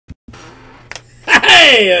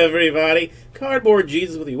Hey everybody, Cardboard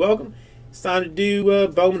Jesus with you. Welcome. It's time to do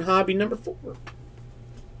Bowman Hobby number 4.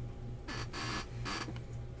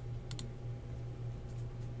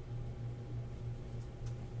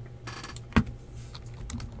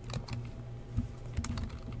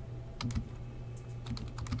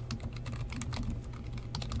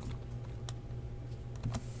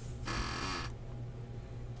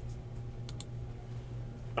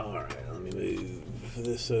 Alright, let me move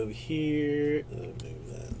this over here. Move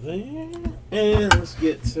that there. And let's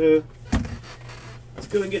go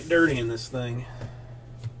and get dirty in this thing.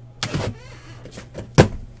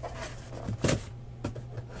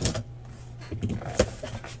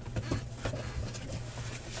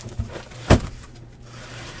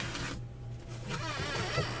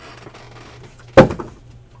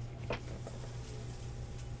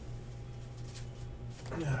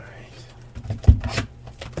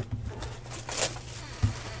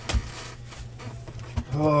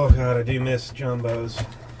 Oh god, I do miss jumbos.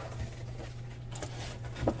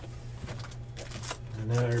 I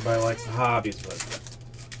know everybody likes the hobbies, but I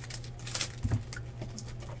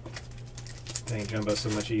think jumbo's so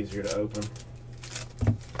much easier to open.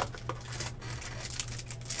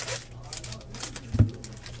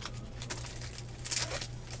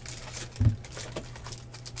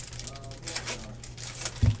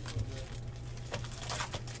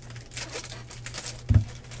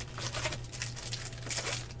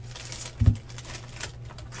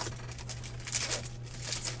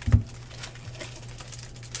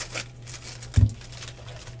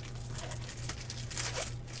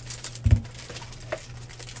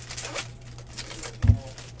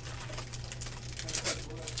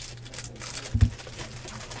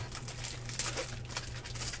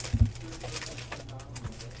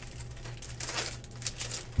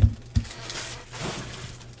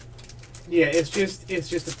 Yeah, it's just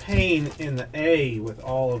a pain in the A with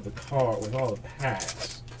all of the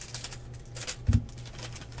packs.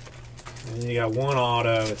 And then you got one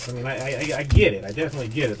auto. I mean, I get it. I definitely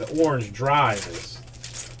get it. The orange drive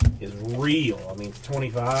is real. I mean, it's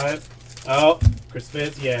 25. Oh, Chris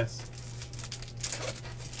Fitz, yes.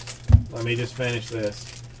 Let me just finish this.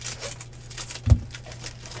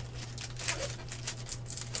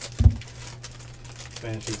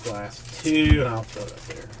 Finish these last two, and I'll throw it up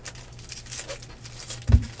there.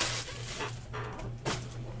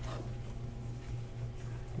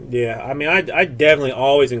 Yeah, I mean, I definitely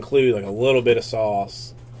always include like a little bit of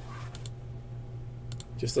sauce.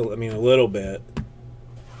 Just, a little bit.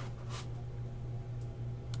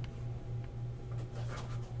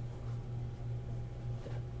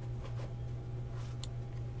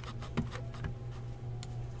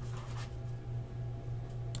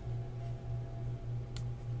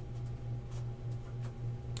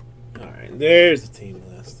 All right, there's the team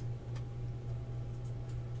list.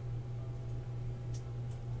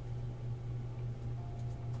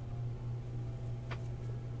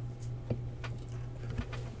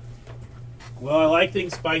 Well, I like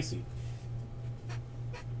things spicy.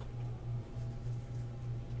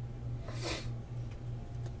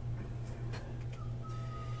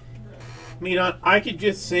 I mean, I could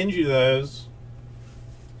just send you those.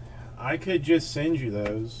 I could just send you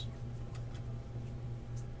those.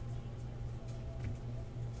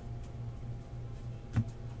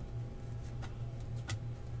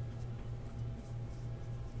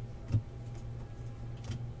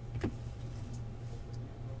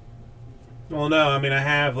 Well, no, I mean,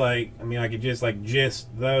 I could just gist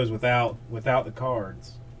those without the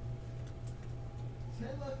cards. 10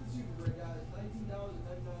 left in Super Break, guys.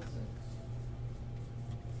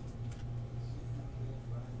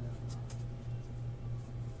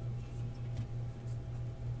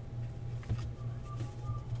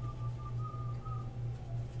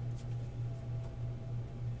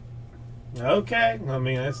 $19.99. Okay, I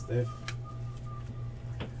mean, that's if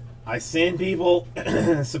I send people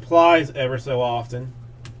supplies ever so often.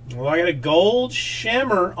 Well, I got a gold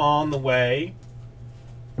shimmer on the way.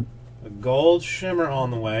 A gold shimmer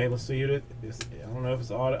on the way. Let's see what it is. I don't know if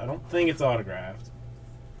it's I don't think it's autographed.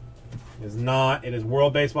 It is not. It is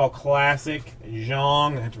World Baseball Classic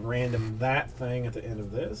Zhang. I have to random that thing at the end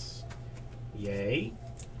of this. Yay.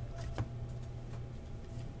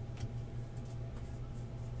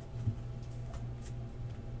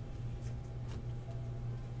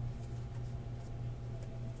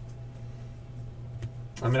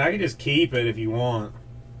 I mean, I could just keep it if you want.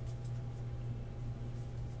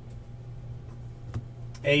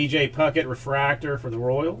 A.J. Puckett refractor for the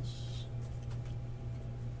Royals.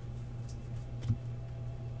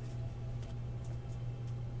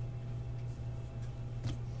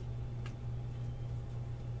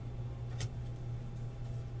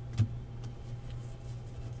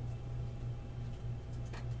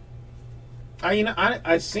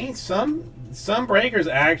 I've seen some breakers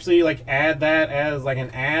actually like add that as like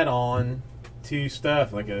an add-on to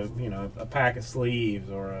stuff, like a a pack of sleeves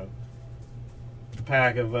or a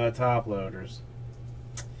pack of top loaders.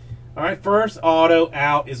 All right, first auto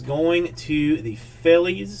out is going to the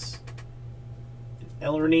Phillies.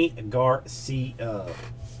 Ellerny Garcia.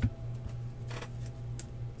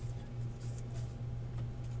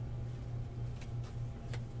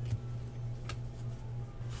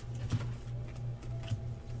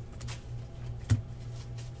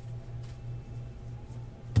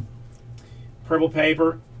 Purple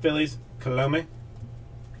paper, Phillies, Colome.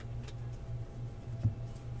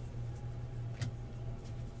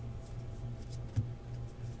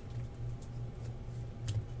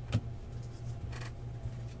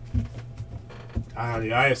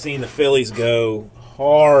 I have seen the Phillies go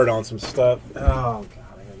hard on some stuff. Oh, God.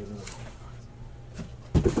 I gotta get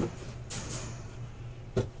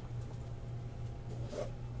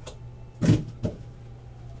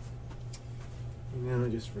another.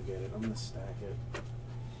 Just forget it. I'm going to stack it.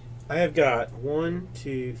 I have got 1,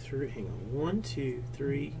 2, 3. Hang on. 1, 2,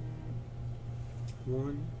 3.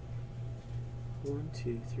 1,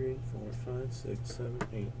 2, 3, 4, 5, 6, 7,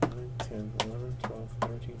 8, 9, 10, 11, 12,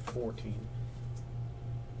 13, 14.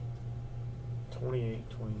 28,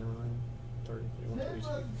 29, 30, 31,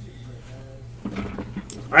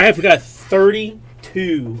 32. I have got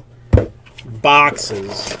 32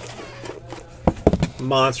 boxes,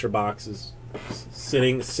 monster boxes,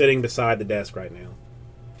 sitting beside the desk right now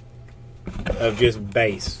of just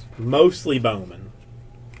base, mostly Bowman.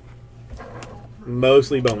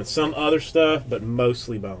 Mostly Bowman. Some other stuff, but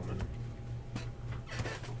mostly Bowman.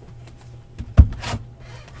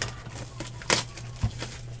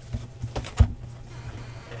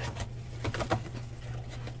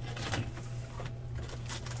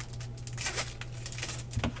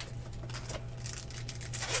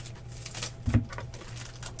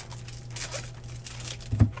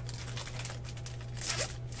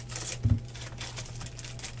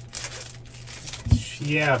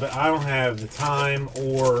 Yeah, but I don't have the time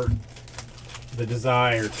or the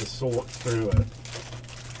desire to sort through it.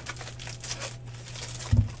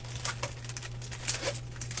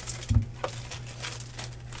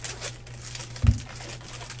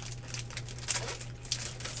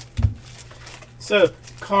 So,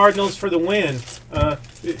 Cardinals for the win.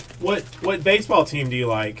 What baseball team do you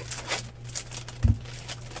like?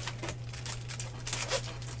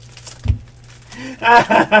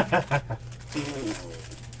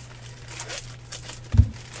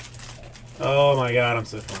 Oh my God, I'm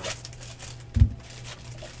so fun.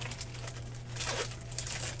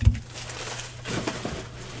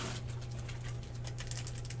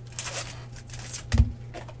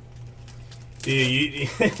 Dude,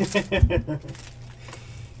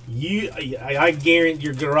 I guarantee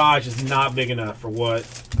your garage is not big enough for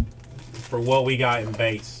what we got in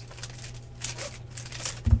base.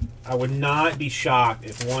 I would not be shocked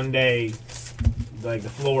if one day, like, the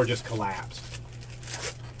floor just collapsed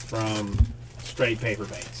from straight paper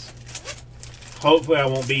base. Hopefully I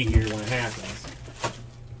won't be here when it happens.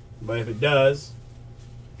 But if it does,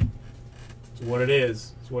 it's what it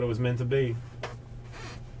is. It's what it was meant to be.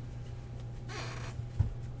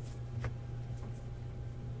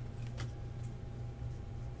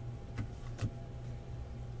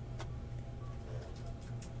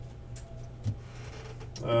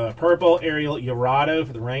 Purple Ariel Dorado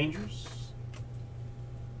for the Rangers.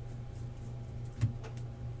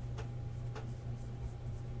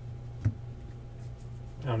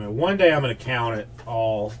 I don't know. One day I'm going to count it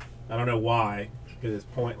all. I don't know why, because it's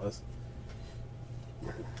pointless.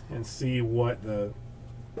 And see what the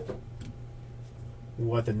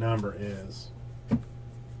number is.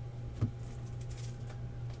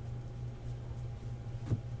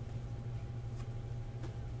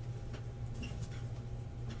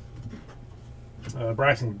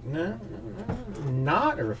 Bryson, no,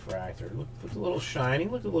 not a refractor. Looked a little shiny.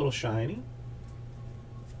 Looked a little shiny.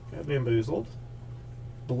 Got bamboozled.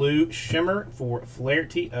 Blue shimmer for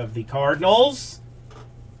Flaherty of the Cardinals.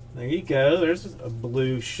 There you go. There's a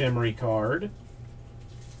blue shimmery card.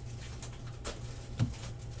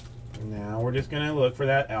 Now we're just going to look for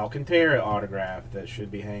that Alcantara autograph that should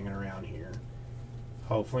be hanging around here.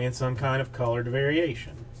 Hopefully in some kind of colored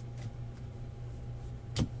variation.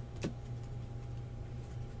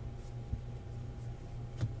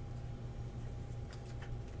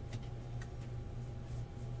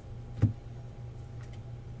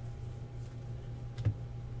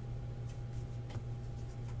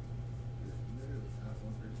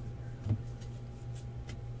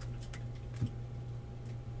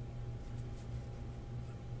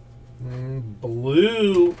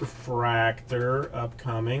 blue refractor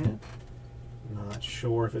upcoming. Not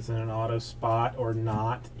sure if it's in an auto spot or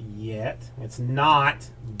not yet. It's not,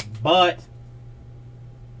 but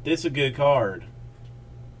this is a good card.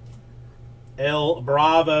 El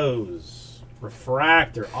Bravos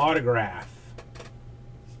refractor autograph.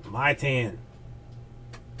 My 10.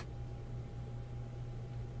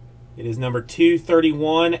 It is number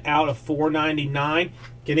 231 out of 499.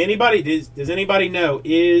 Can anybody, does anybody know,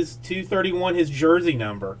 is 231 his jersey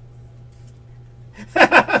number?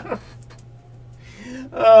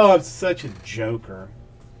 Oh, I'm such a joker.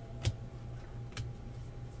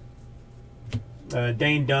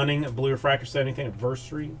 Dane Dunning, a blue refractor 70th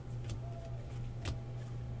anniversary.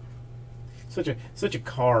 Such a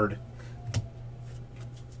card.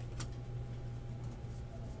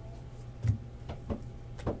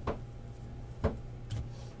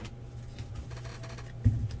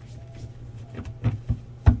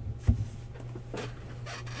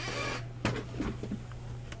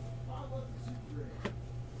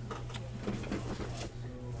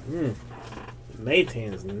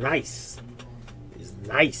 Maytan is nice. Is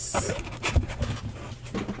nice.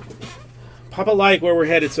 Papa like where we're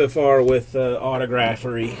headed so far with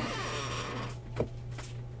autographery.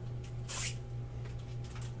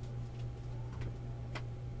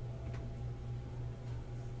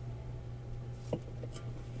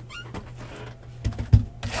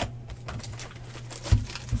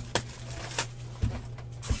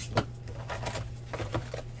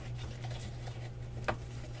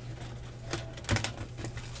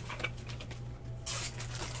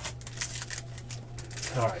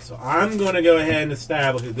 Alright, so I'm going to go ahead and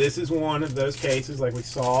establish that this is one of those cases like we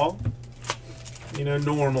saw, you know,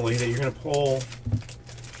 normally, that you're going to pull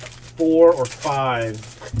 4 or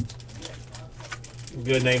 5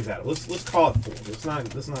 good names out of it. Let's call it 4. Let's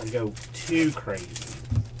not go too crazy.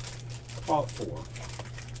 Call it 4.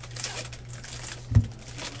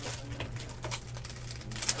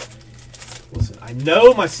 Listen, I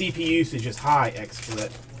know my CPU usage is high,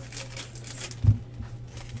 XSplit.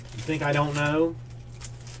 You think I don't know?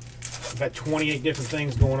 I've got 28 different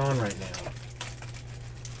things going on right now.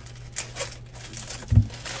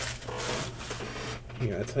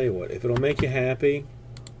 Here, I tell you what, if it'll make you happy,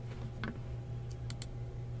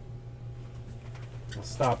 I'll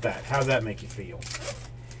stop that. How's that make you feel?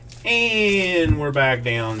 And we're back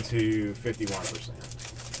down to 51%.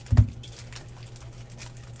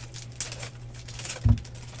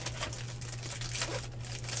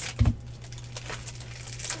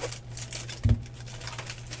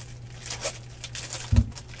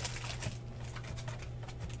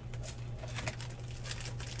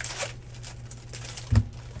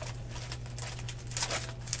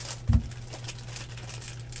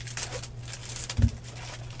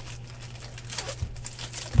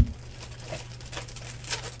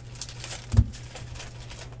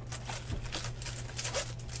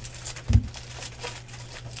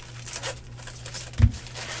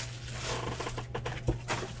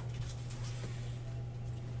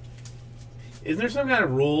 Isn't there some kind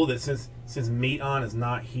of rule that since Meat On is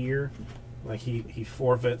not here, like he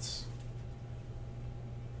forfeits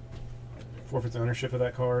ownership of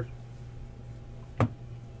that card?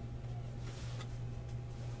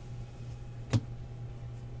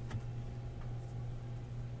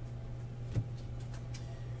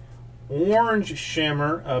 Orange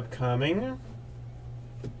Shimmer upcoming.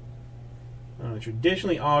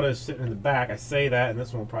 Traditionally autos sitting in the back. I say that, and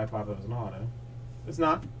this one will probably pop up as an auto. It's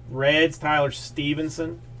not. Reds, Tyler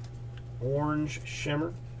Stevenson. Orange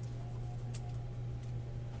Shimmer.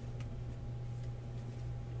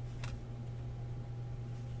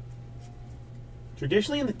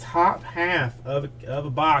 Traditionally in the top half of a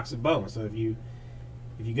box of Bowman. So if you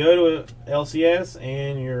go to a LCS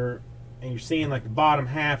and you're seeing like the bottom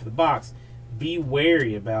half of the box, be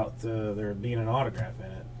wary about there being an autograph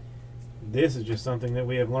in it. This is just something that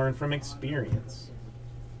we have learned from experience.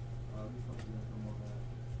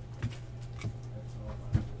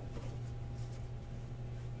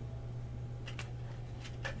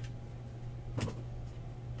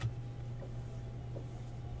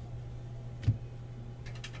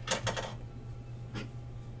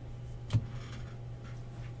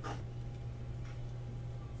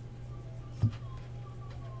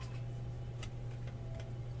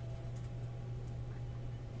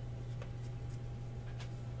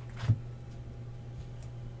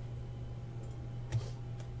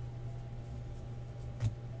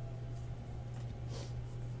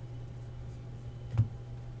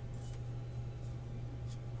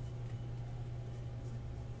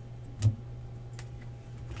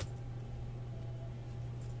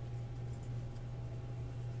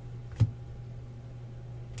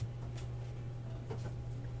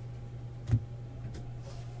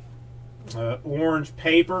 Orange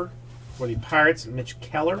paper for the Pirates, Mitch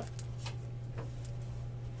Keller.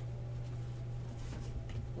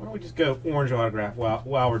 Why don't we just go orange autograph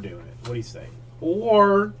while we're doing it? What do you say?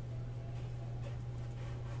 Or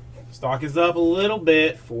stock is up a little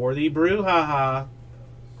bit for the Brouhaha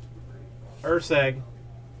Urseg.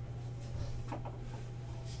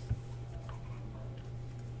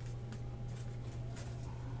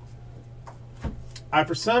 I,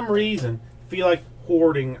 for some reason, feel like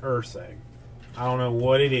hoarding Urseg. I don't know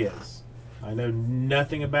what it is. I know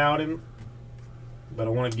nothing about him, but I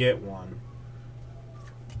want to get one.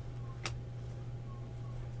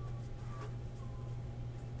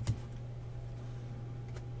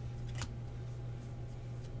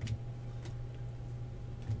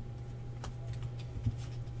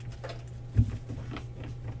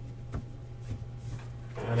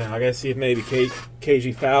 I know. I gotta see if maybe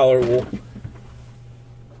KG Fowler will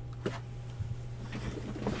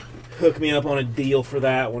hook me up on a deal for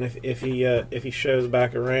that one if he shows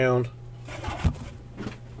back around.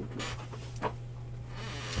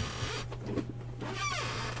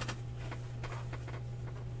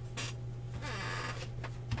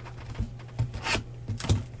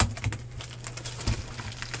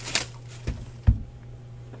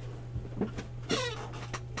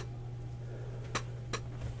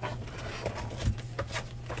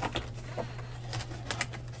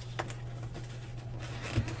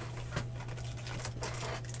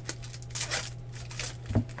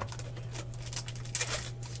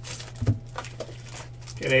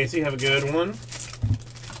 Okay, AC, have a good one.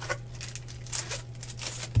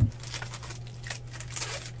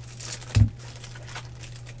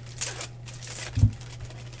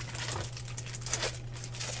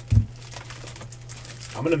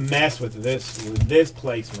 I'm gonna mess with this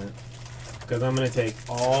placement because I'm gonna take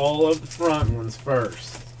all of the front ones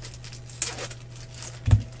first.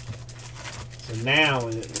 So now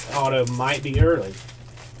the auto might be early.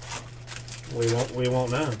 We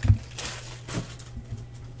won't know.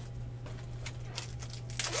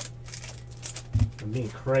 I'm being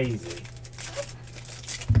crazy.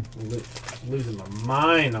 I'm losing my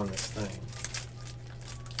mind on this thing.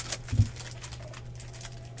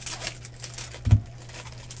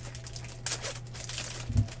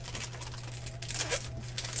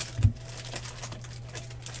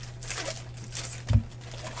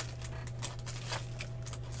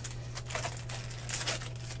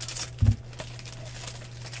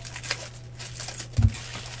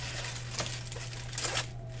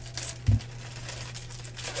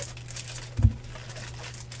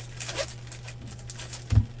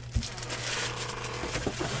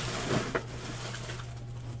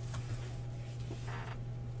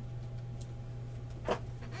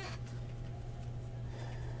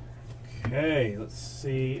 Okay, let's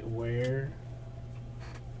see where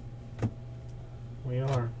we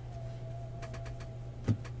are.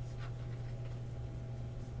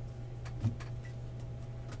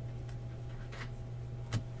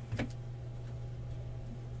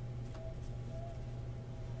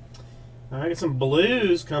 I got some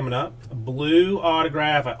blues coming up. A blue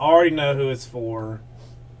autograph. I already know who it's for.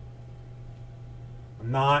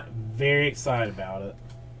 I'm not very excited about it.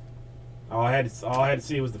 All I had to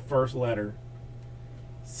see was the first letter.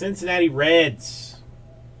 Cincinnati Reds.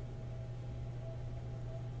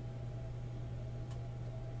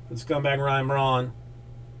 Let's come back, Ryan Braun.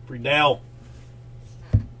 Friedel.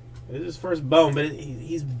 This is his first bone, but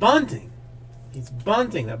he's bunting. He's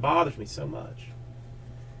bunting. That bothers me so much.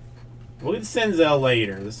 We'll get the Senzel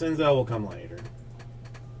later. The Senzel will come later.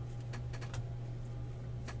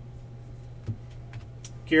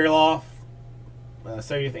 Kirilloff.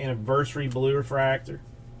 70th anniversary blue refractor.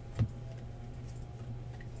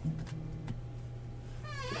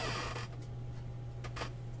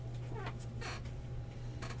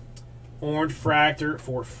 Orange refractor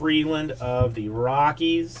for Freeland of the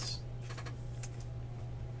Rockies.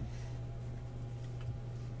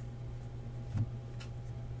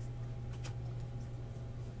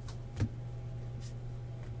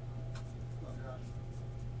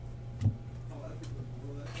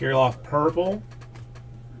 Kirilloff purple.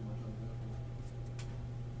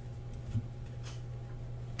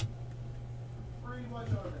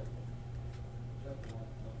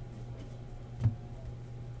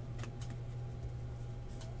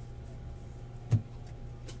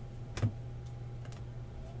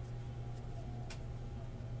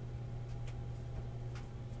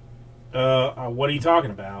 What are you talking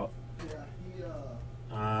about?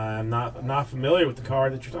 I'm not familiar with the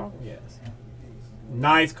card that you're talking. Yes,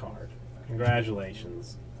 nice card.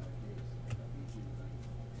 Congratulations.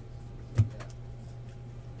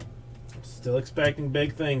 Still expecting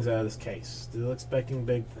big things out of this case. Still expecting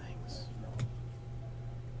big things.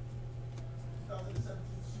 2017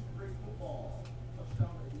 Super Great Football.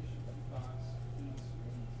 Touchdown edition, Fox, East,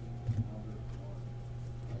 number 1.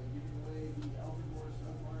 And giving away the Alfred Morris,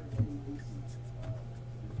 Doug Martin, and Eddie Lacy.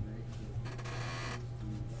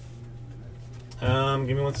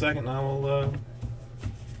 Give me 1 second and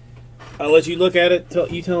I'll let you look at it.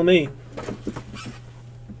 You tell me.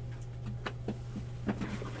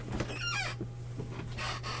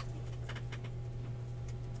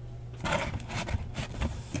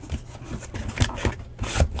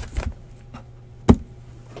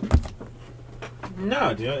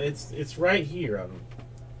 No, dude, it's right here.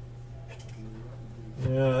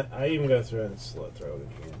 Yeah, I even go through and throw it in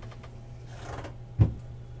here.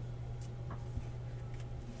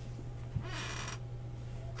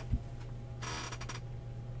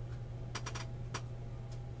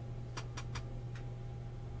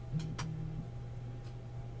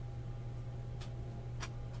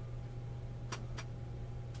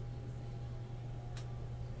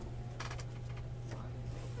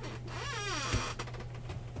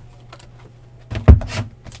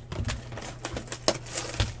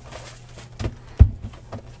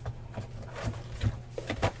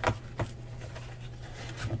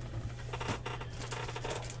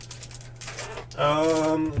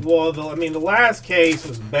 Well, the last case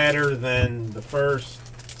was better than the first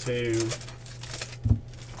two.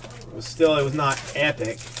 It was not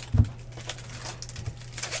epic.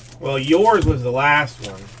 Well, yours was the last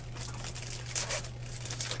one.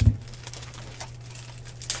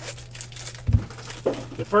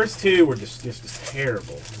 The first two were just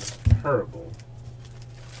terrible. Terrible.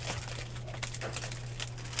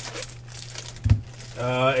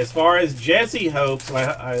 As far as Jesse hopes,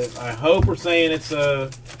 I hope we're saying it's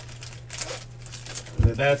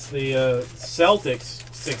that's the Celtics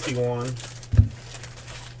 61,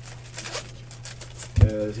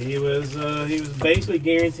 because he was basically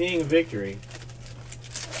guaranteeing a victory.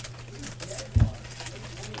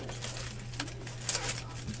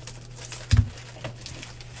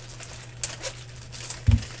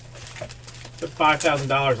 Put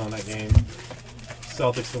 $5,000 on that game.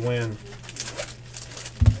 Celtics to win.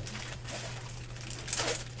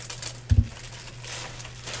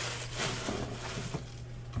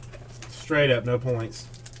 Straight up, no points.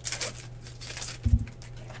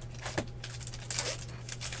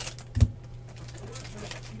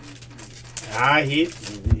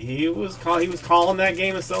 He was calling that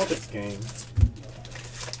game a Celtics game.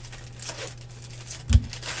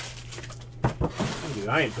 Dude,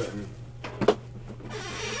 I ain't putting.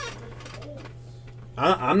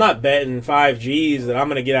 I'm not betting 5 G's that I'm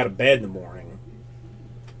gonna get out of bed in the morning.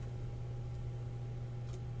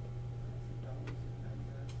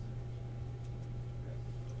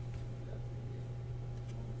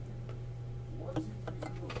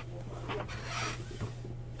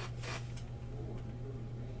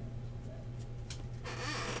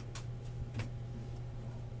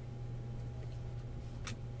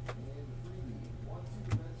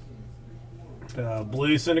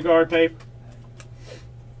 Blue Syndergaard paper.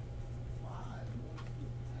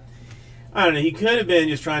 I don't know. He could have been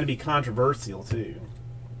just trying to be controversial too.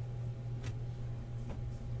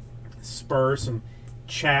 Spur some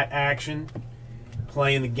chat action.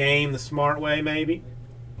 Playing the game the smart way, maybe.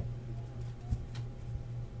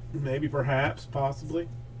 Maybe, perhaps, possibly.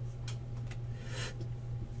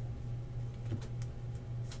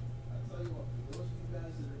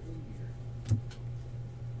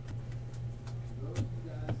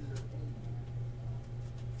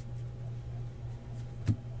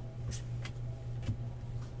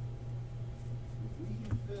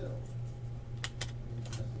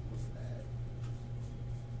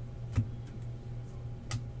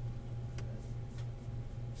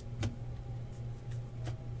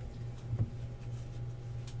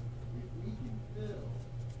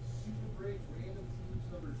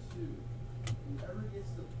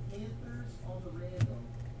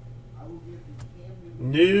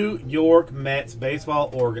 New York Mets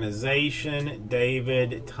baseball organization,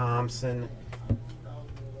 David Thompson.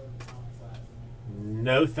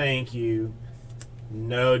 No thank you.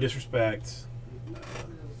 No disrespect.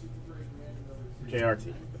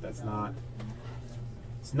 JRT, but that's not.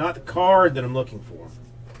 It's not the card that I'm looking for.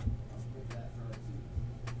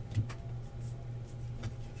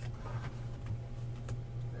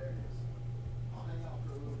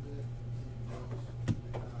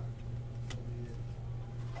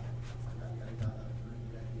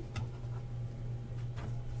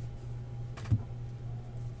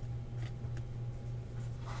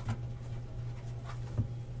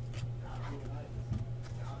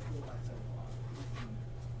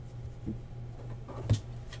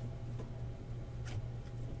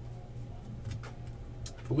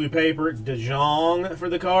 Blue paper, De Jong for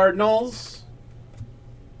the Cardinals.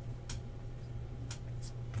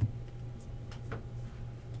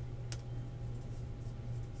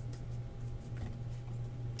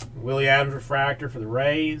 Willie Adams refractor for the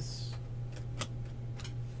Rays.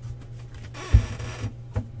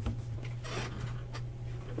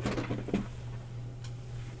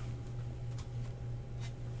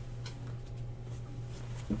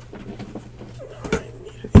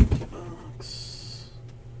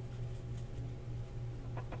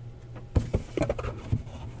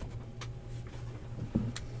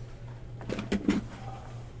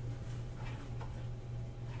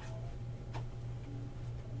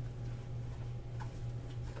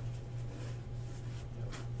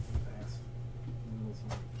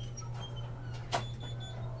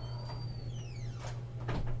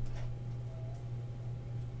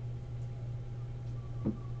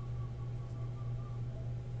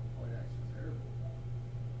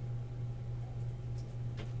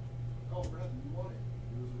 Oh, brother, you won it.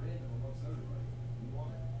 It was random amongst everybody. You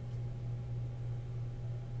won it.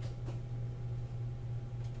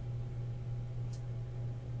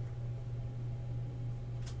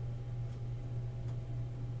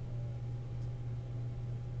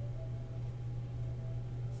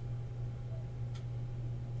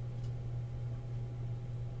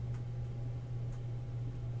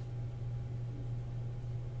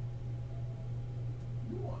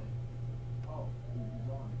 You won it. Oh,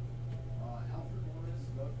 who's on it? Alfred Morris,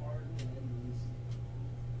 Doug Martin, and Andy Leeson.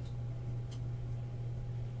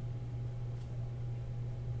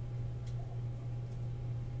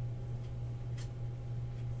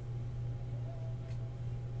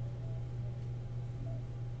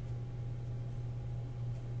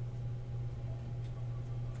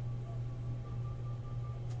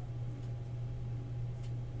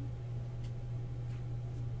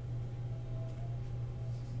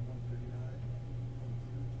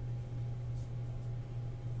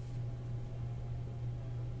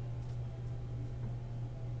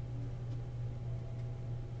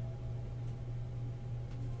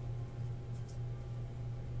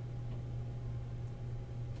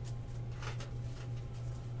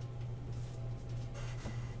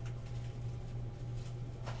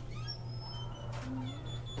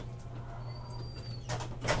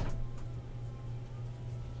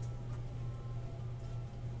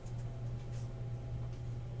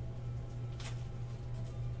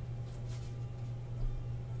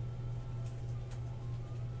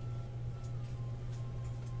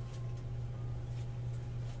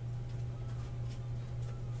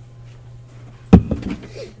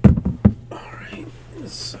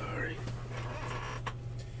 Sorry.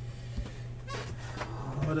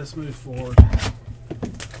 Let us move forward.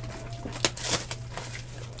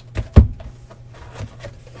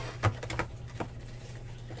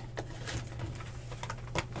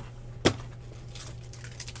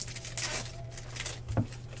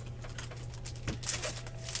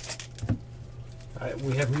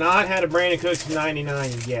 We have not had a Brandon Cooks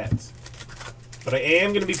 99 yet, but I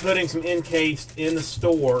am going to be putting some encased in the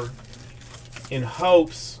store in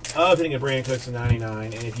hopes of hitting a Brandon Cooks 99.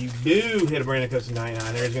 And if you do hit a Brandon Cooks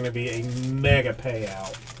 99, there's going to be a mega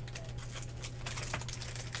payout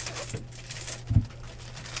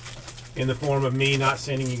in the form of me not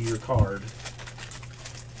sending you your card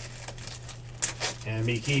and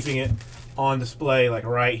me keeping it on display like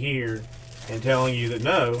right here and telling you that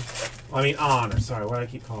no, I mean honor. Sorry, why do I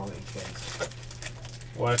keep calling it encased?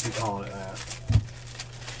 Why do I keep calling it that?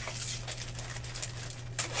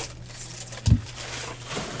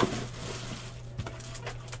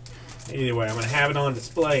 Either way, I'm going to have it on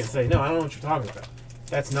display and say, no, I don't know what you're talking about.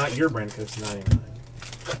 That's not your Brandon Cooks 99.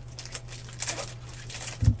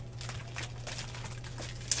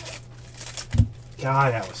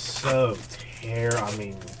 God, that was so terrible. I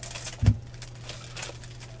mean,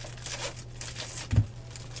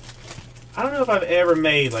 I don't know if I've ever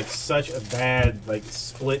made like such a bad like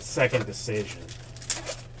split-second decision.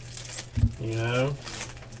 You know?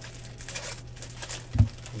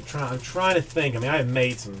 I'm trying to think. I mean, I've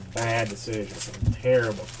made some bad decisions, some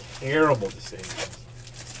terrible, terrible decisions.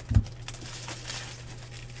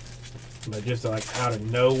 But just like out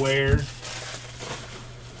of nowhere,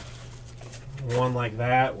 one like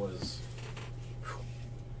that was.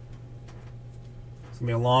 It's gonna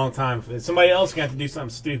be a long time. Somebody else gonna have to do something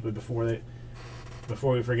stupid before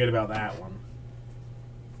we forget about that one.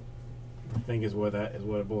 I think is what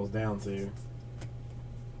it boils down to.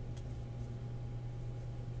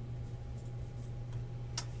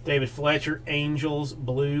 David Fletcher, Angels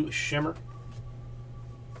Blue Shimmer.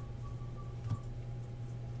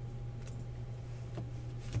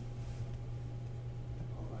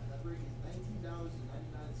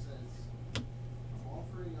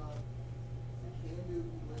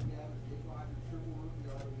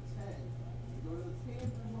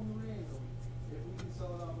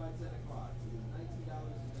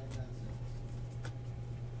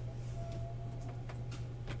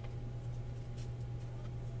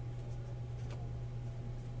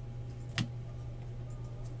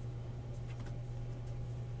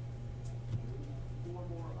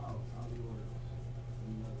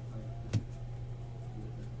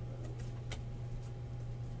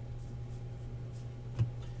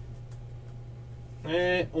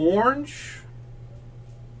 Orange.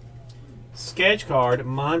 Sketch card,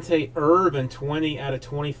 Monte Irvin, 20 out of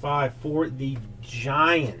 25 for the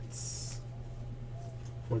Giants.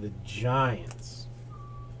 For the Giants.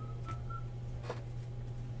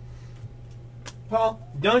 Paul,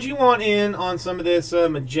 don't you want in on some of this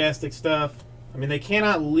majestic stuff? I mean, they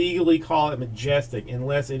cannot legally call it majestic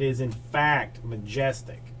unless it is in fact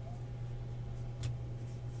majestic.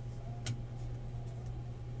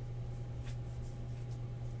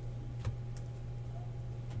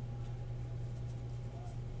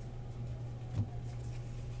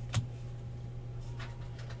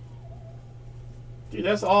 Dude,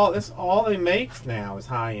 that's all they make now is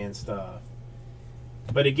high-end stuff.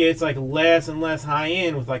 But it gets like less and less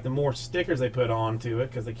high-end with like the more stickers they put onto it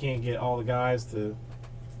because they can't get all the guys to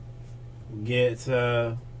get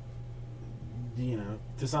to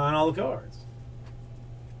sign all the cards.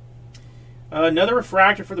 Another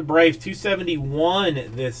refractor for the Braves,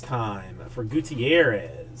 271 this time for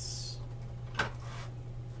Gutierrez.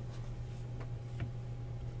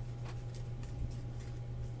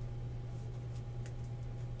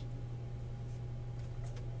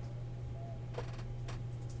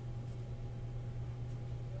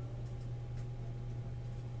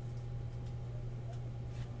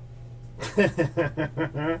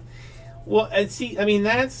 Well, and see, I mean,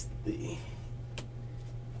 that's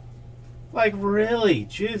like really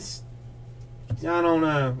just, I don't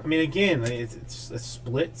know. I mean, again, it's a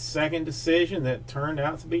split-second decision that turned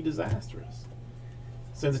out to be disastrous.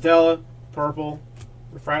 Senzatella, purple,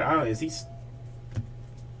 refractor. I don't know.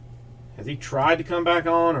 Has he tried to come back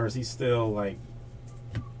on, or is he still like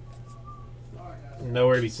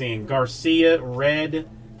nowhere to be seen? Garcia, red,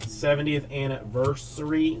 70th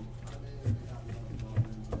anniversary.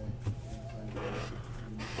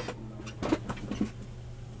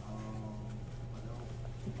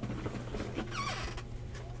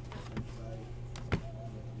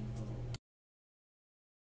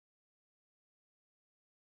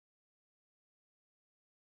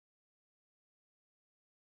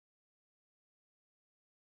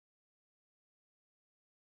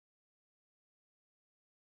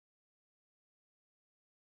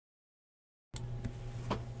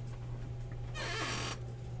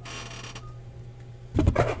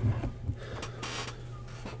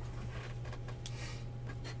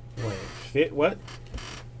 Wait, fit what?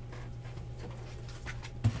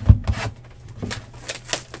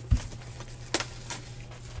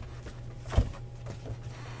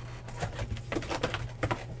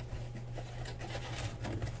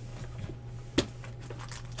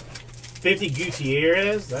 $50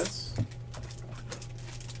 Gutierrez. That's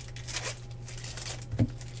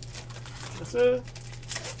a.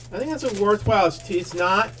 I think that's a worthwhile. It's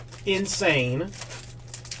not insane.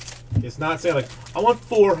 It's not saying like I want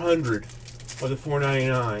 400 of the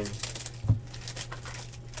 499.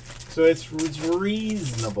 So it's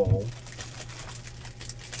reasonable,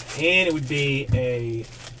 and it would be a.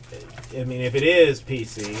 I mean, if it is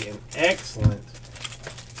PC, an excellent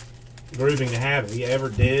grouping to have. If he ever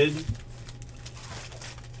did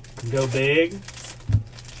go big,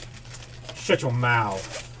 shut your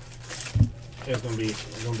mouth. It's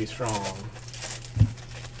gonna be strong.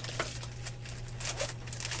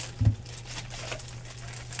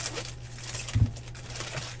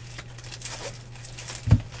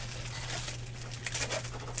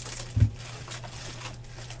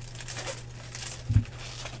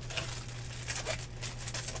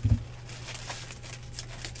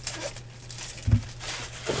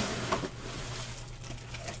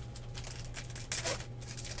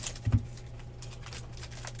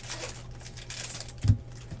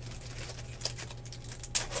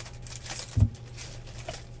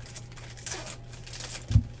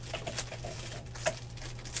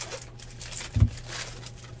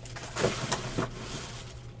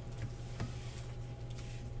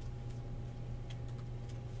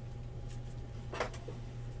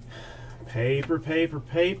 Paper,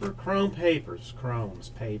 chrome papers, chromes,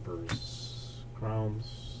 papers,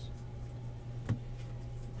 chromes,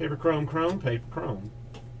 paper, chrome, paper, chrome,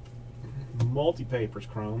 multi-papers,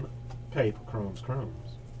 chrome, paper, chromes.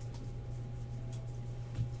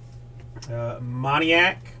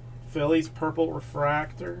 Moniac, Phillies, purple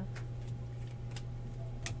refractor.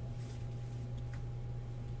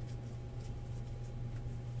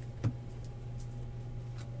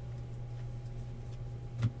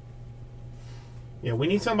 Yeah, we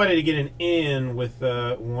need somebody to get an in with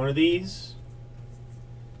one of these.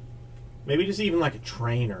 Maybe just even like a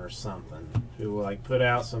trainer or something who will like put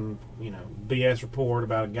out some, BS report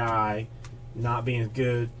about a guy not being as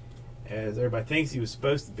good as everybody thinks he was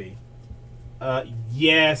supposed to be.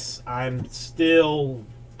 Yes, I'm still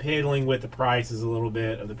piddling with the prices a little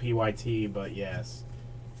bit of the PYT, but yes.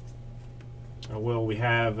 Well, we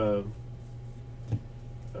have a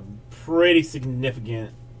pretty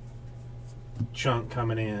significant chunk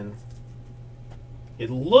coming in. It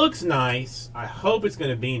looks nice. I hope it's going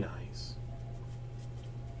to be nice.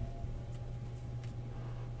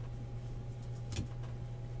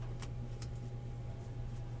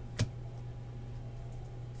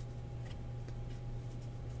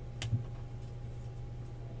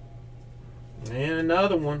 And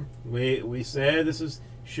another one. We said this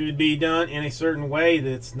should be done in a certain way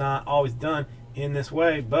that's not always done in this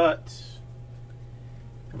way, but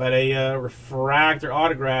about a refractor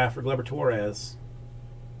autograph for Gleyber Torres.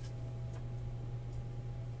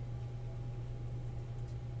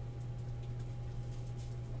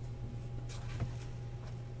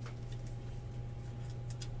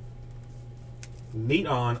 Meat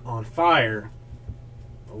on fire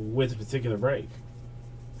with a particular break.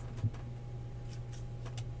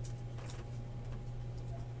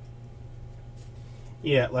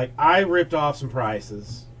 Yeah, like I ripped off some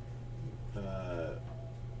prices.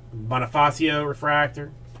 Bonifacio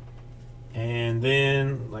refractor, and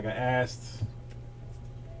then like I asked,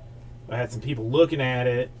 I had some people looking at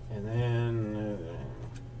it, and then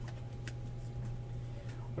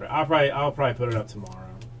I'll probably put it up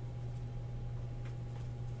tomorrow.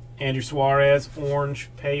 Andrew Suarez orange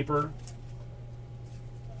paper.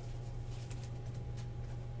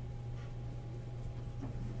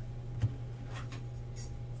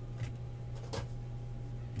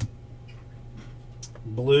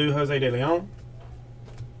 Blue Jose De Leon.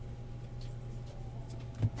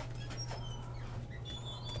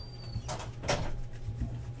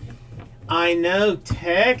 I know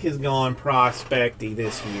Tech has gone prospecty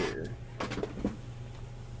this year.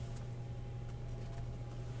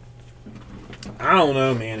 I don't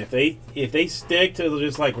know, man. If they stick to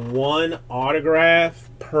just like one autograph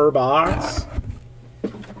per box,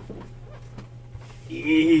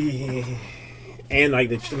 and like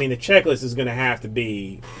the checklist is going to have to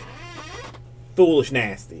be foolish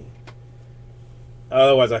nasty.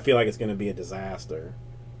 Otherwise, I feel like it's going to be a disaster.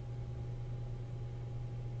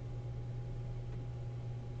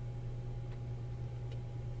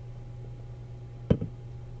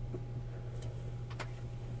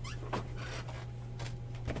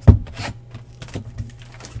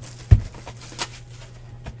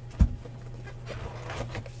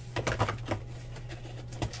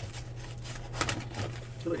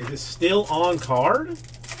 Is it still on card?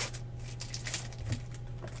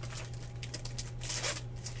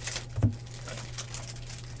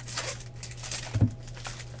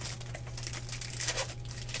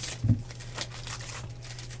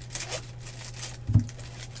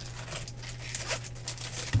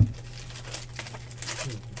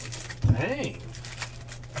 Dang.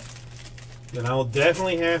 Then I'll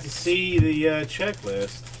definitely have to see the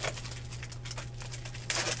checklist.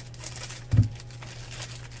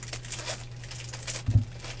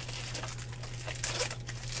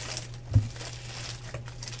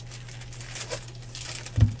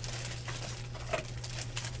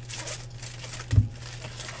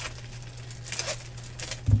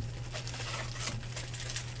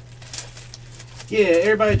 Yeah,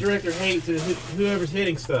 everybody direct their hate to whoever's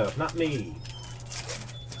hitting stuff, not me.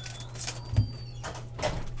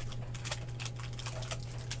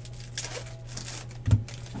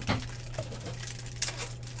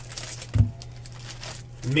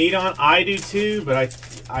 Meat on, I do too, but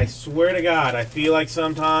I swear to God, I feel like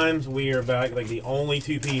sometimes we are about like the only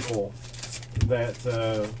two people that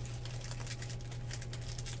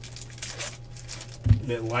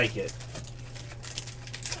that like it.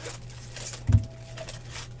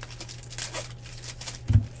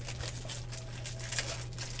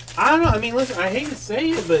 I don't know. I mean, listen, I hate to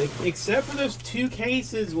say it, but except for those two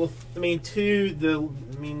cases, Meaton's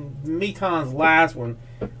last one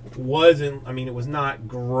wasn't. I mean, it was not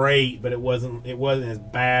great, but it wasn't as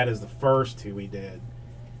bad as the first two we did.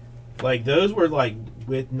 Like those were like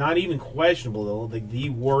with not even questionable though, like the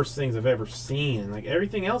worst things I've ever seen. Like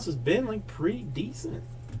everything else has been like pretty decent.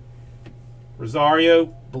 Rosario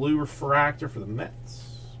blue refractor for the Mets.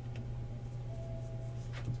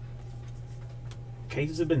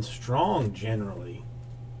 Cases have been strong generally.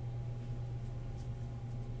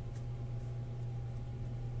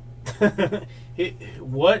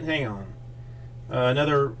 What? Hang on.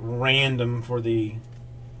 Another random for the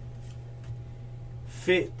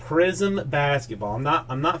Fit Prism basketball.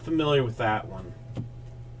 I'm not familiar with that one.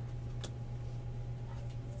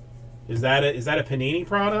 Is that a Panini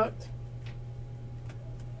product?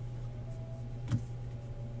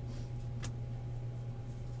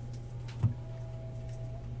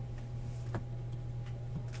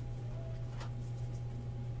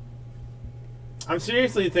 I'm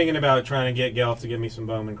seriously thinking about trying to get Gelf to give me some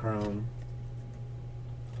Bowman Chrome.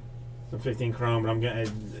 Some 15 Chrome, but I'm gonna.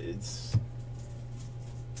 It's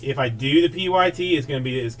if I do the PYT,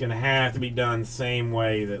 it's gonna have to be done the same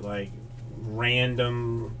way that like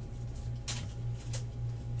random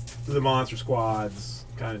the Monster Squads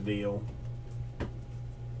kind of deal.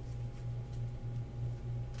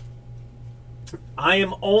 I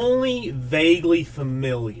am only vaguely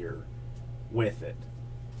familiar with it.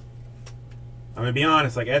 I'm gonna be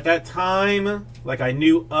honest, like at that time, like I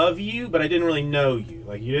knew of you, but I didn't really know you.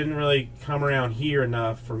 Like you didn't really come around here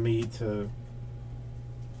enough for me to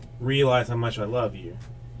realize how much I love you.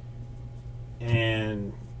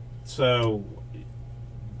 And so,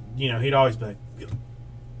 you know, he'd always be like,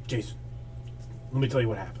 Jason, let me tell you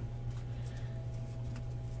what happened.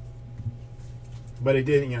 But it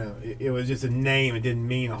didn't, you know, it was just a name. It didn't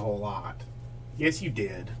mean a whole lot. Yes, you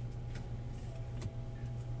did.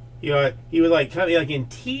 You know, he would like cut me like in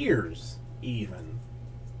tears, even.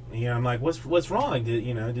 You know, I'm like, what's wrong? Did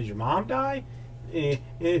your mom die?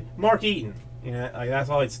 Mark Eaton. You know, like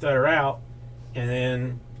that's all he'd stutter out, and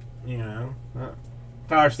then, you know,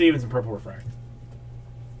 Tyler Stevens and Purple Refractor.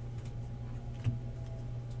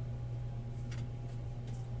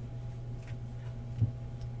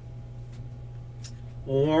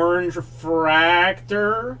 Orange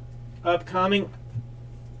Refractor, upcoming,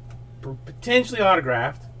 potentially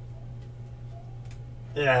autographed.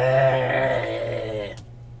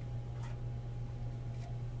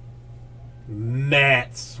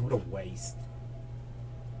 Mets, what a waste.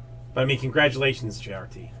 But I mean, congratulations,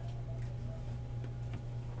 JRT.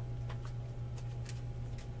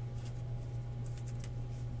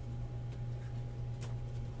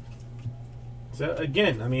 So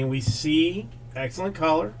again, I mean, we see excellent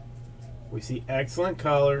color. We see excellent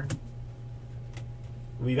color.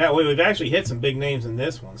 We've actually hit some big names in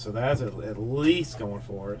this one, so that's at least going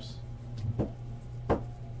for us.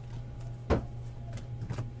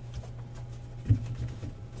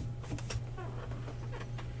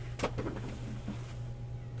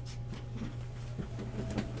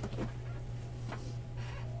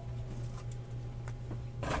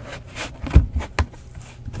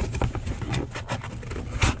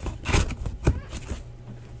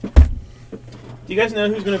 Do you guys know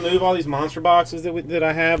who's going to move all these monster boxes that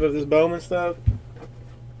I have of this Bowman stuff?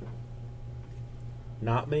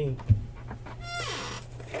 Not me.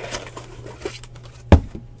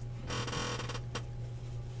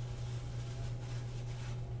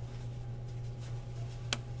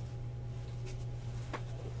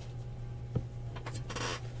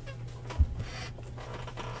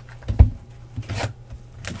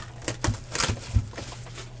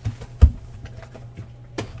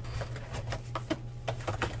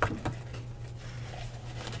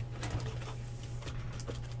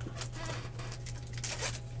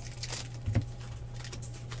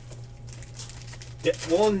 Yeah,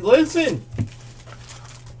 well, listen.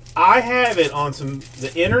 I have it on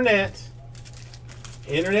the internet.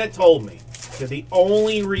 Internet told me that the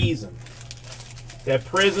only reason that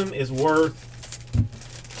Prism is worth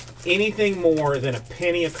anything more than a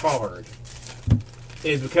penny a card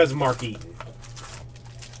is because of Mark Eaton.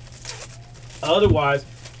 Otherwise,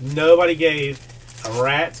 nobody gave a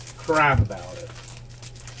rat's crap about it.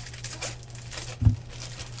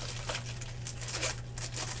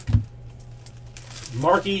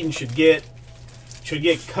 Mark Eaton should get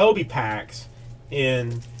Kobe packs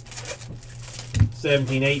in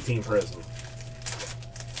 17-18 Prism.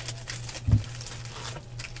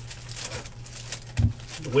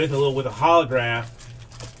 With a holograph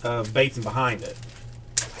of Bateson behind it.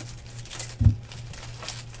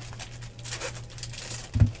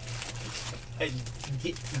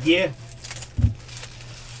 Yeah.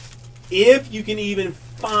 If you can even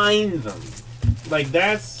find them.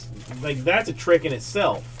 That's a trick in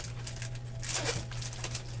itself.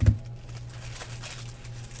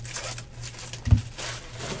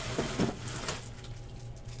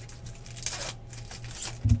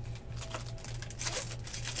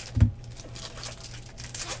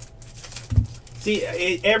 See,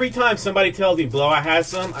 every time somebody tells me Blowout has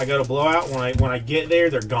some, I go to Blowout. When I get there,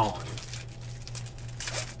 they're gone.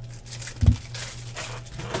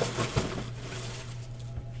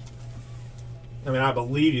 I mean, I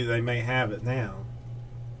believe you, they may have it now.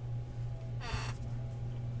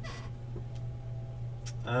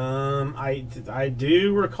 I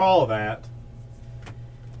do recall that.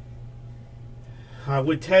 I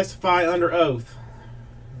would testify under oath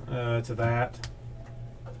to that.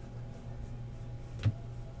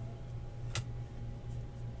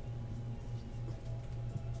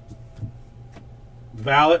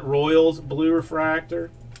 Valet Royals Blue Refractor.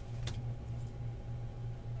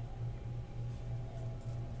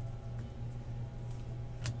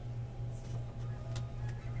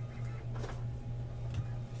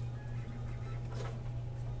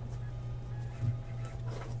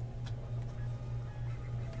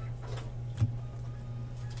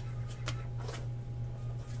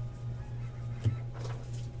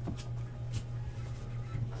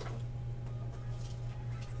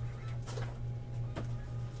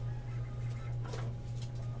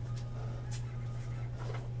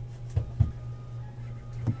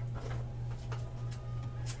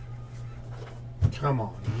 Come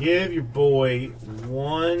on. Give your boy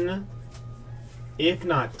one, if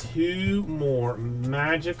not two more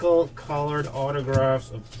magical colored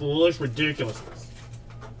autographs of foolish ridiculousness.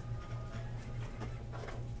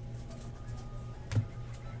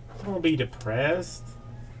 Don't be depressed.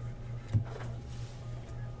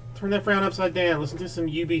 Turn that frown upside down. Listen to some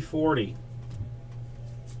UB40.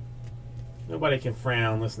 Nobody can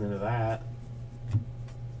frown listening to that.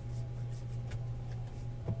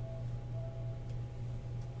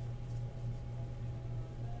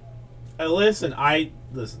 Listen.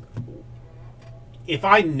 If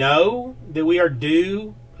I know that we are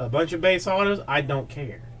due a bunch of base autos, I don't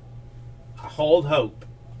care. I hold hope.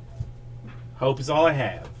 Hope is all I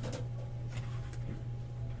have.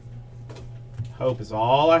 Hope is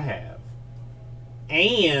all I have.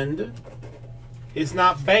 And it's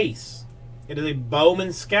not base. It is a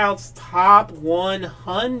Bowman Scouts Top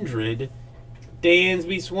 100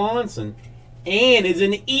 Dansby Swanson. And it's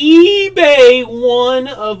an eBay 1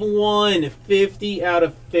 of 1. 50 out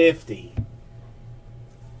of 50.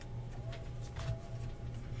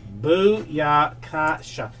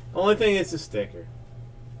 Booyakasha. Only thing is a sticker.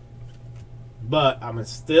 But I'm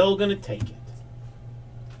still going to take it.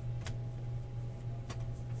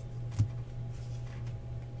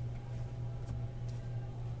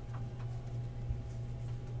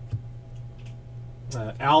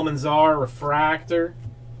 Almanzar refractor.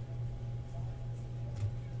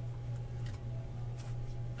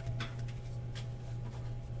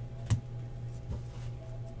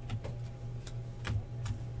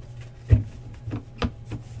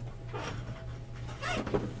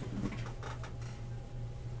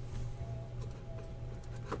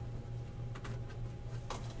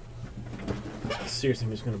 Seriously,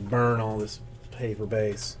 I'm just going to burn all this paper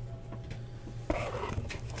base.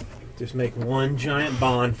 Just make one giant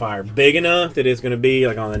bonfire. Big enough that it's going to be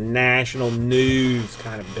like on the national news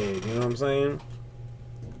kind of big. You know what I'm saying?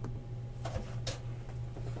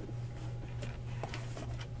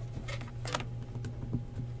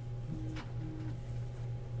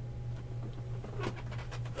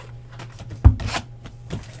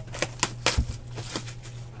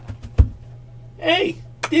 Hey,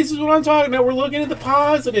 this is what I'm talking about. We're looking at the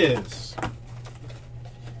positives.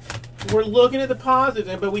 We're looking at the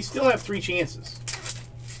positives, but we still have 3 chances.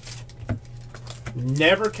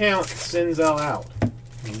 Never count Senzel out.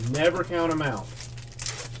 Never count him out.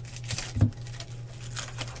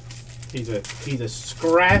 He's a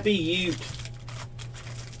scrappy Ute.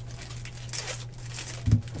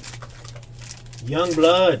 Young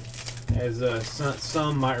blood, as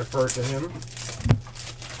some might refer to him.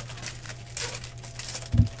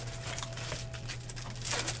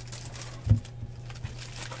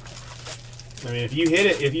 I mean, if you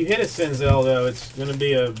hit a Senzel though, it's gonna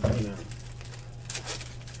be a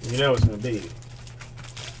you know it's gonna be.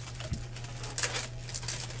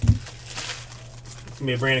 It's gonna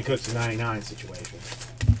be a Brandon Cooks to 99 situation.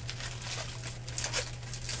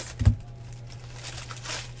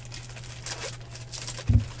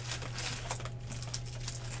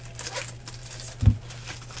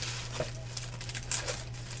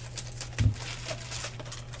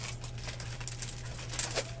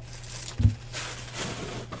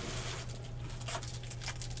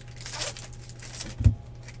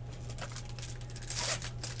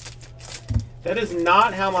 That is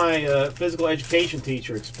not how my physical education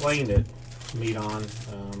teacher explained it to me, Don.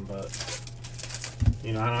 But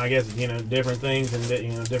you know, I guess different things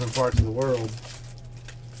in different parts of the world.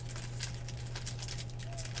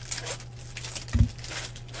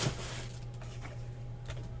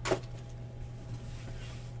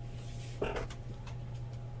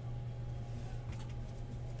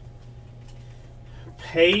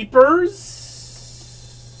 Papers,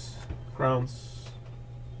 chromes.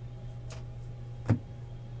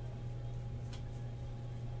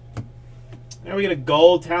 Now we get a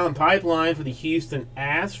gold talent pipeline for the Houston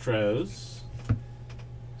Astros.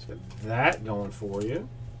 Let's get that going for you.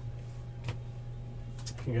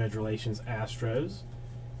 Congratulations, Astros.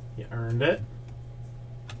 You earned it.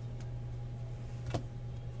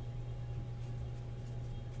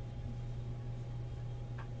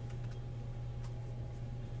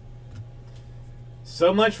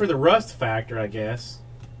 So much for the rust factor, I guess.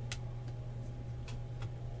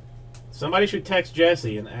 Somebody should text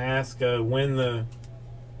Jesse and ask when the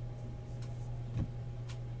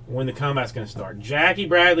combat's going to start. Jackie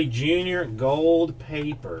Bradley Jr. gold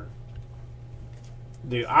paper.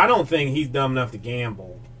 Dude, I don't think he's dumb enough to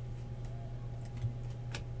gamble.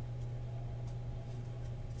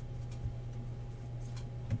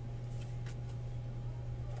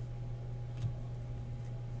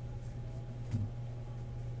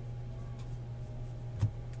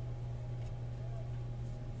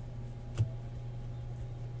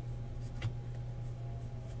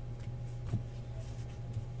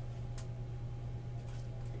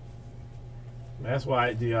 That's why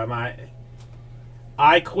I do.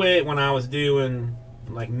 I quit when I was doing,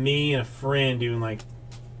 like, me and a friend doing like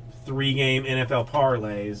 3-game NFL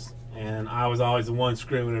parlays, and I was always the one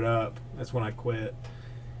screwing it up. That's when I quit.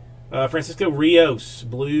 Francisco Rios,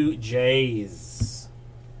 Blue Jays.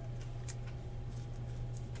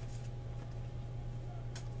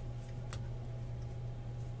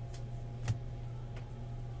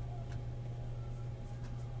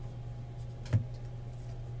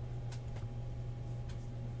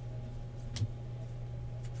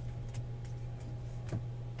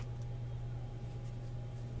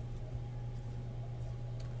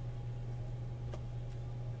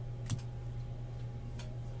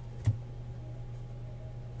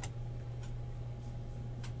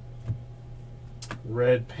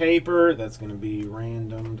 Red paper, that's going to be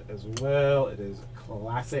randomed as well. It is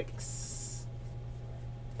Classics.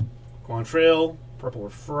 Quantrill, Purple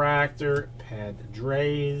Refractor,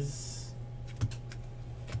 Padres.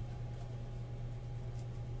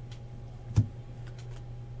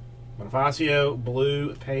 Bonifacio,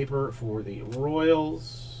 blue paper for the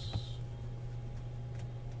Royals.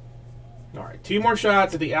 All right, 2 more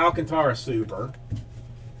shots at the Alcantara Super.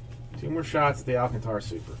 2 more shots at the Alcantara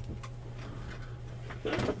Super.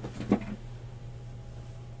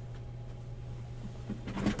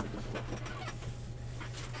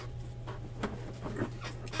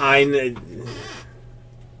 I know.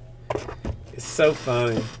 It's so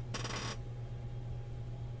funny.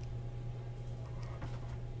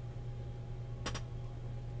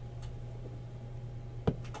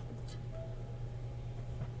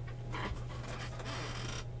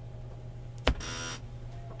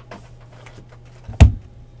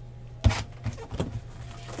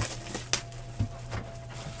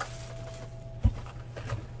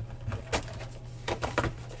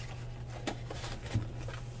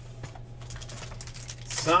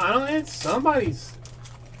 So, I don't know, somebody's.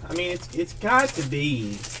 I mean, it's got to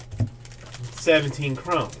be 17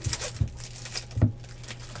 chrome.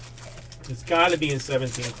 It's got to be in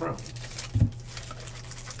 17 chrome.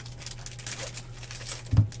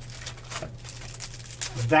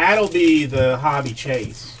 That'll be the hobby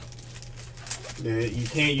chase.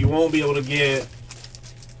 You won't be able to get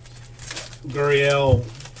Gurriel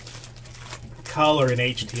color in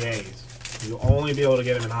HTAs. You'll only be able to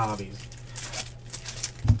get them in hobbies.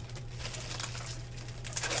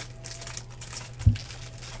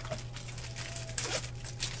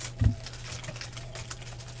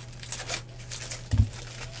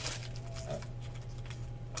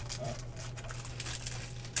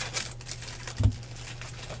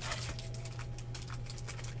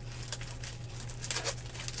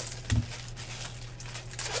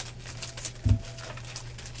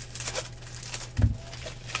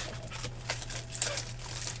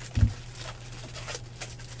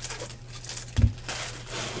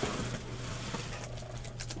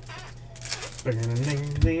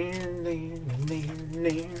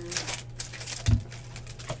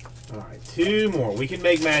 Alright, 2 more. We can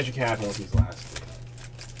make magic happen with these last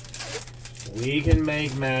 2. We can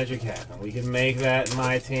make magic happen. We can make that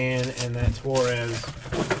Maitan and that Torres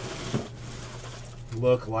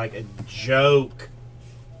look like a joke.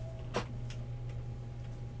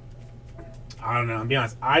 I don't know. I'll be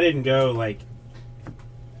honest. I didn't go, like,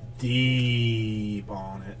 deep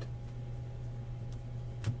on it.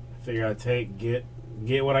 Figure I'd get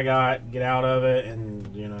what I got, get out of it, and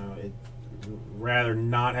rather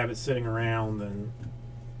not have it sitting around than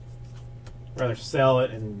rather sell it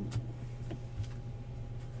and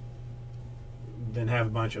then have a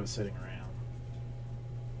bunch of it sitting around.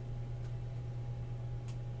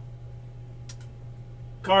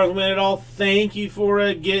 Carlos Menadol, thank you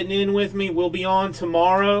for getting in with me. We'll be on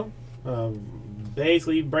tomorrow,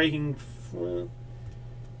 basically breaking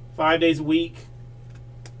 5 days a week.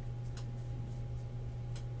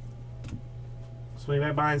 Swing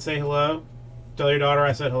back by and say hello. Tell your daughter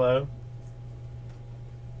I said hello.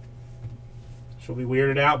 She'll be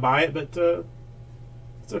weirded out by it, but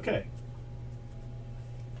it's okay.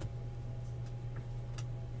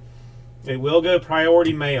 It will go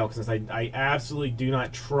priority mail because I absolutely do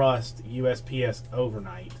not trust USPS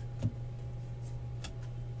overnight.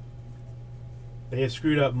 They have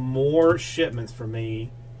screwed up more shipments for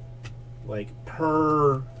me, like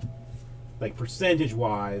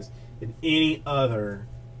percentage-wise, than any other.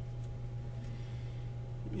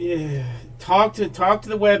 Yeah, talk to the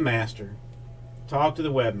webmaster. Talk to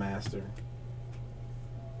the webmaster,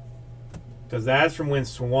 because that's from when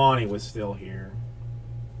Swanee was still here.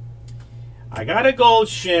 I got a gold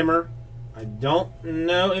shimmer. I don't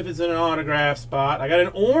know if it's in an autograph spot. I got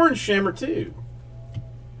an orange shimmer too.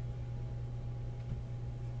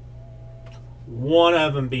 one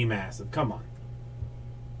of them be massive. Come on.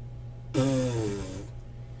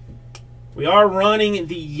 We are running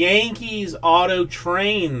the Yankees auto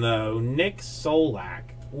train, though. Nick Solak.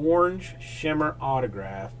 Orange Shimmer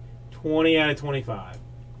autograph. 20 out of 25.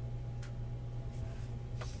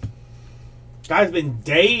 Guys, been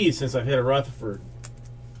days since I've hit a Rutherford.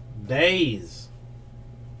 Days.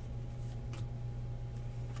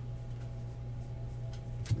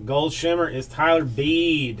 Gold Shimmer is Tyler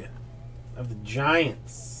Beede of the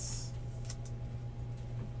Giants.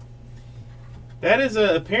 That is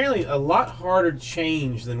apparently a lot harder to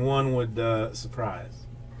change than one would surprise.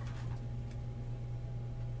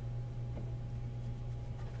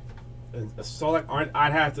 A Solak,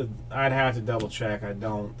 I'd have to double check. I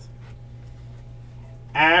don't.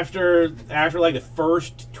 After like the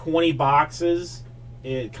first 20 boxes,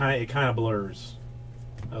 it kind of blurs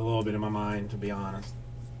a little bit in my mind, to be honest.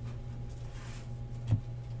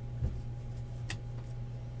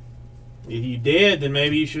 If you did, then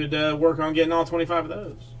maybe you should work on getting all 25 of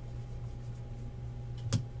those.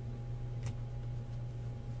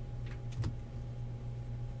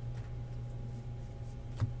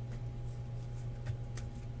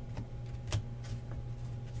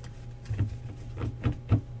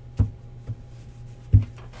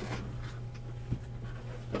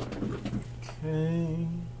 Okay.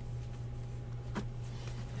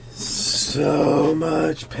 So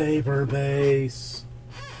much paper base.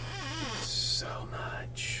 So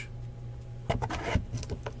much.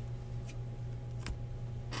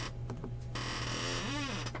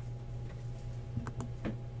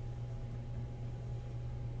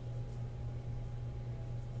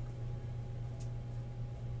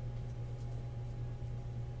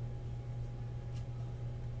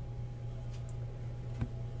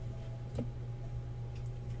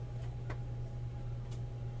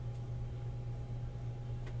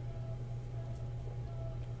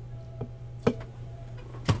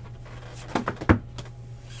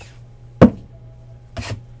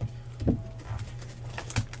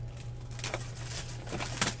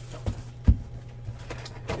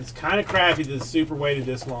 It's kind of crappy that the Super waited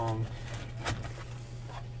this long.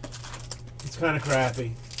 It's kind of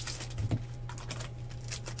crappy.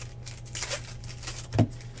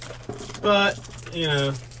 But, you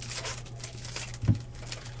know,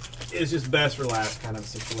 it's just best for last kind of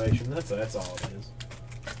situation. That's all it is.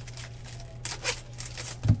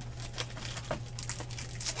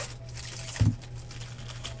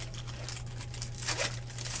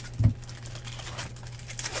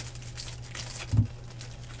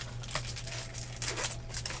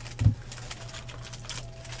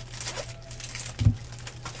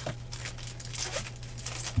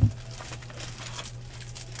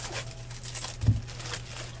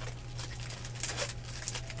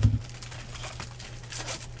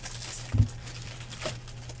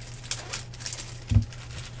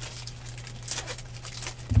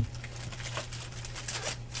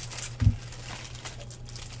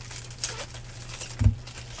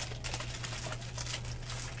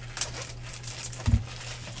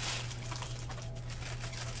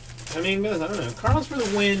 I mean, I don't know. Carlos for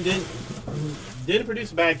the win didn't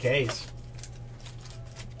produce a bad case.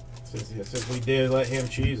 Since we did let him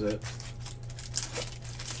choose it.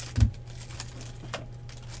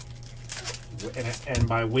 And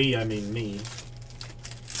by we, I mean me.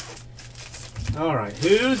 Alright,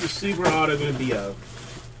 who's the Super Auto going to be of?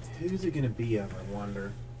 Who's it going to be of, I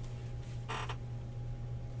wonder?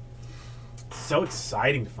 It's so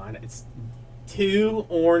exciting to find out. It's 2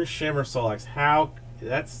 orange Shimmer Solaks. How...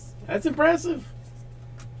 That's impressive.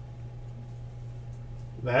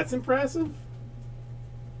 That's impressive.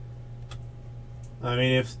 I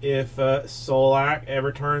mean, if Solak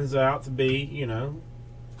ever turns out to be, you know,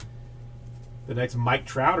 the next Mike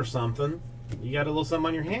Trout or something, you got a little something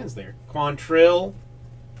on your hands there. Quantrill.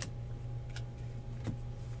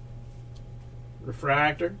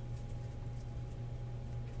 Refractor.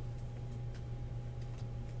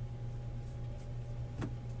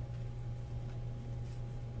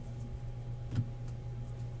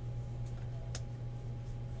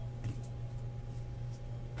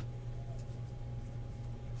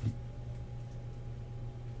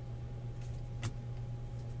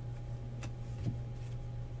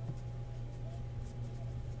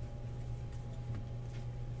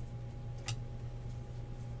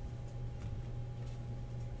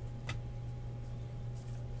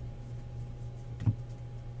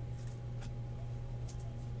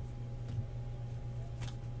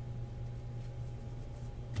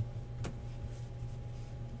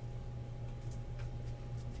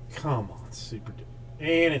 Come on, Super.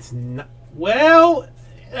 And it's not. Well,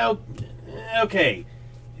 okay.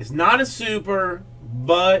 It's not a super,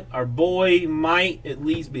 but our boy might at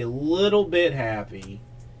least be a little bit happy.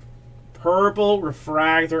 Purple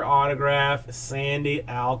refractor autograph, Sandy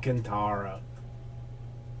Alcantara.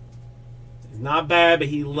 It's not bad, but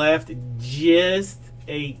he left just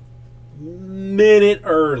a minute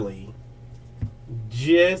early.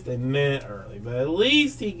 Just a minute early. But at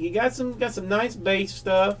least he got some nice base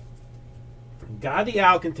stuff. Got the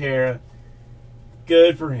Alcantara.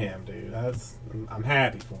 Good for him, dude. I'm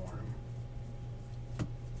happy for him.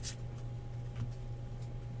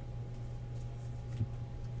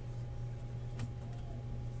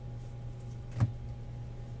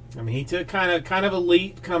 I mean, he took kind of a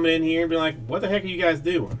leap coming in here and being like, "What the heck are you guys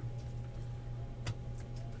doing?"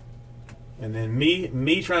 And then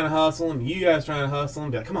me trying to hustle him, you guys trying to hustle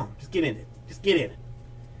him, be like, "Come on, just get in it, just get in it.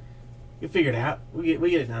 You'll figure it out. We get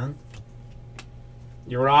it done."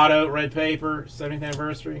 Urado, red paper, 70th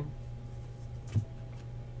anniversary.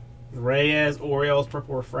 Reyes, Orioles,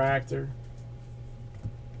 purple refractor.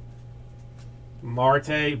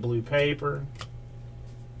 Marte, blue paper.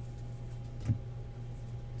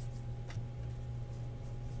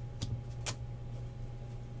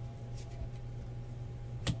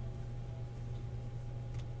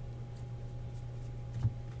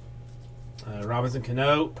 Robinson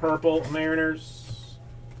Cano, purple Mariners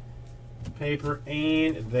paper,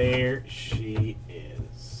 and there she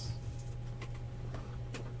is.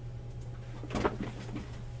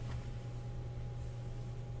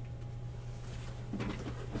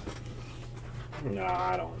 No,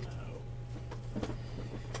 I don't know.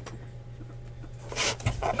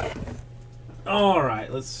 All right,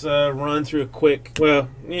 let's run through a quick. Well,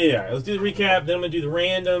 yeah, let's do the recap. Then I'm gonna do the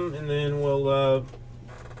random, and then we'll.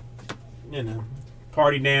 You know,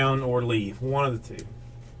 party down or leave. One of the two.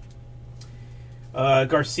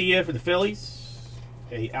 Garcia for the Phillies.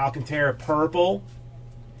 A Alcantara purple.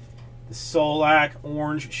 The Solak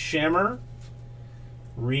orange shimmer.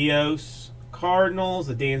 Rios Cardinals.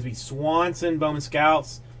 The Dansby Swanson Bowman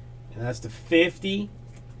Scouts. And that's the 50.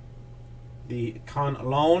 The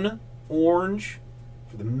Conlon orange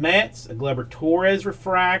for the Mets. A Gleyber Torres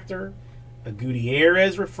refractor. A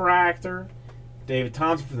Gutierrez refractor. David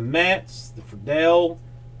Thompson for the Mets, the Friedel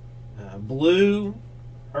blue,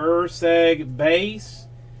 Urseg base,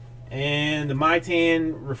 and the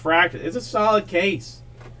Maitan refractor. It's a solid case.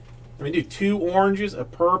 I mean, do 2 oranges, a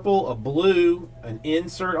purple, a blue, an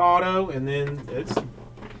insert auto, and then it's.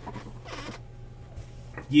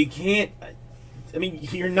 You can't. I mean,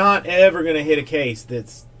 you're not ever going to hit a case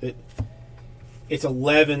it's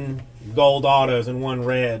 11 gold autos and 1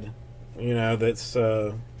 red. You know, that's.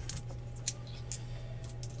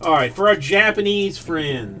 All right, for our Japanese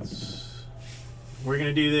friends, we're going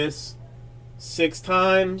to do this 6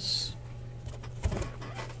 times. Let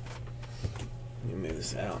me move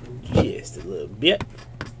this out just a little bit.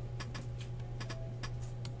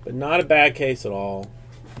 But not a bad case at all.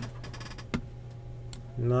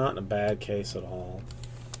 Not a bad case at all.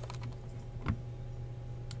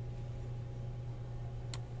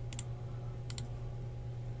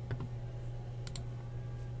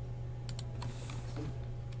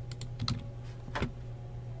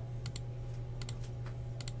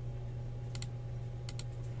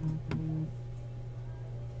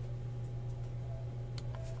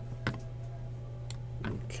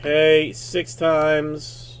 Okay, 6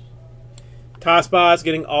 times. Tosbot's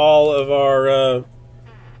getting all of our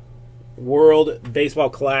World Baseball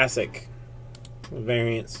Classic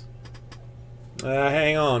variants.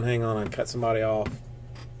 Hang on. I cut somebody off.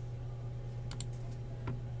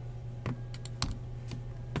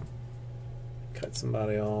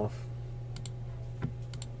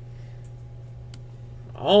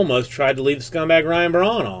 Almost tried to leave the scumbag Ryan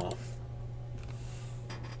Braun off.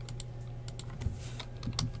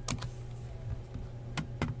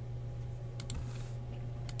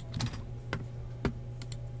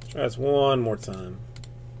 Try this one more time.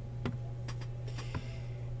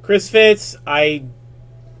 Chris Fitz, I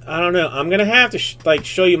don't know. I'm gonna have to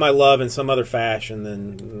show you my love in some other fashion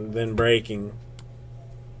than breaking.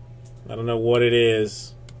 I don't know what it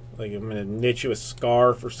is. Like I'm gonna knit you a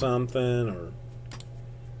scarf or something. Or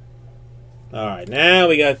all right, now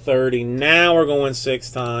we got 30. Now we're going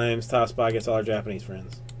 6 times. Top spot gets all our Japanese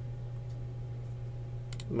friends.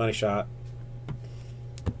 Money shot.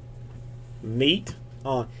 Meat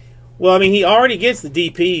on. Well, I mean, he already gets the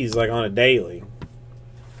DPs like on a daily.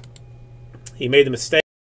 He made the mistake